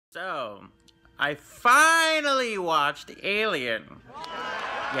So, I finally watched aLIEN.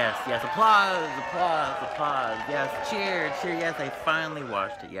 Yes, yes, applause, applause, applause. Yes, cheer, cheer, yes, I finally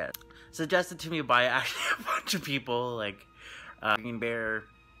watched it, yes. Suggested to me by actually a bunch of people, like, Green Bear,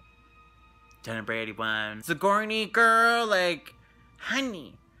 Tenebrae 81, Sigourney girl, like,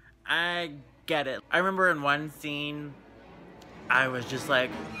 honey, I get it. I remember in one scene, I was just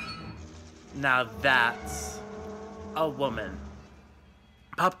like, now that's a woman.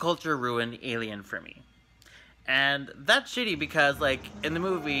 Pop culture ruined aLIEN for me. And that's shitty because, like, in the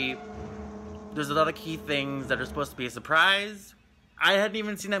movie, there's a lot of key things that are supposed to be a surprise. I hadn't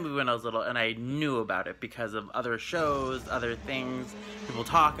even seen that movie when I was little, and I knew about it because of other shows, other things, people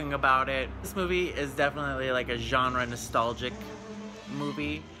talking about it. This movie is definitely like a genre nostalgic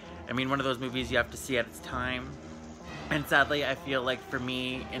movie. I mean, one of those movies you have to see at its time. And sadly, I feel like for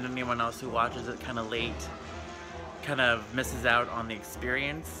me and anyone else who watches it kind of late, kind of misses out on the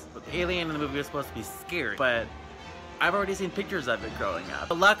experience. aLIEN in the movie was supposed to be scary, but I've already seen pictures of it growing up.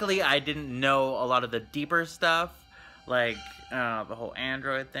 But luckily, I didn't know a lot of the deeper stuff, like the whole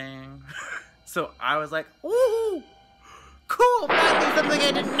android thing. So I was like, ooh, cool, finally something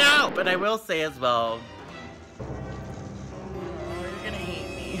I didn't know. But I will say as well, you're gonna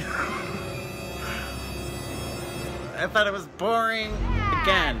hate me. I thought it was boring.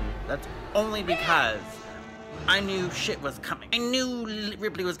 Again, that's only because I knew shit was coming. I knew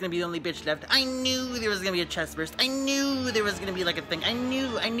Ripley was gonna be the only bitch left. I knew there was gonna be a chest burst. I knew there was gonna be like a thing. I knew.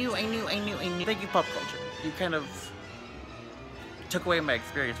 Thank you, pop culture. You kind of took away my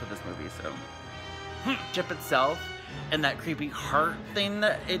experience with this movie, so. Ship itself and that creepy heart thing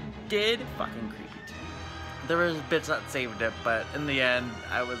that it did, fucking creepy too. There was bits that saved it, but in the end,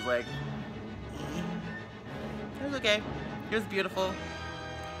 I was like, it was okay. It was beautiful.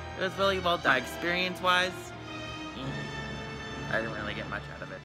 It was really well done. Experience-wise, I didn't really get much out of it.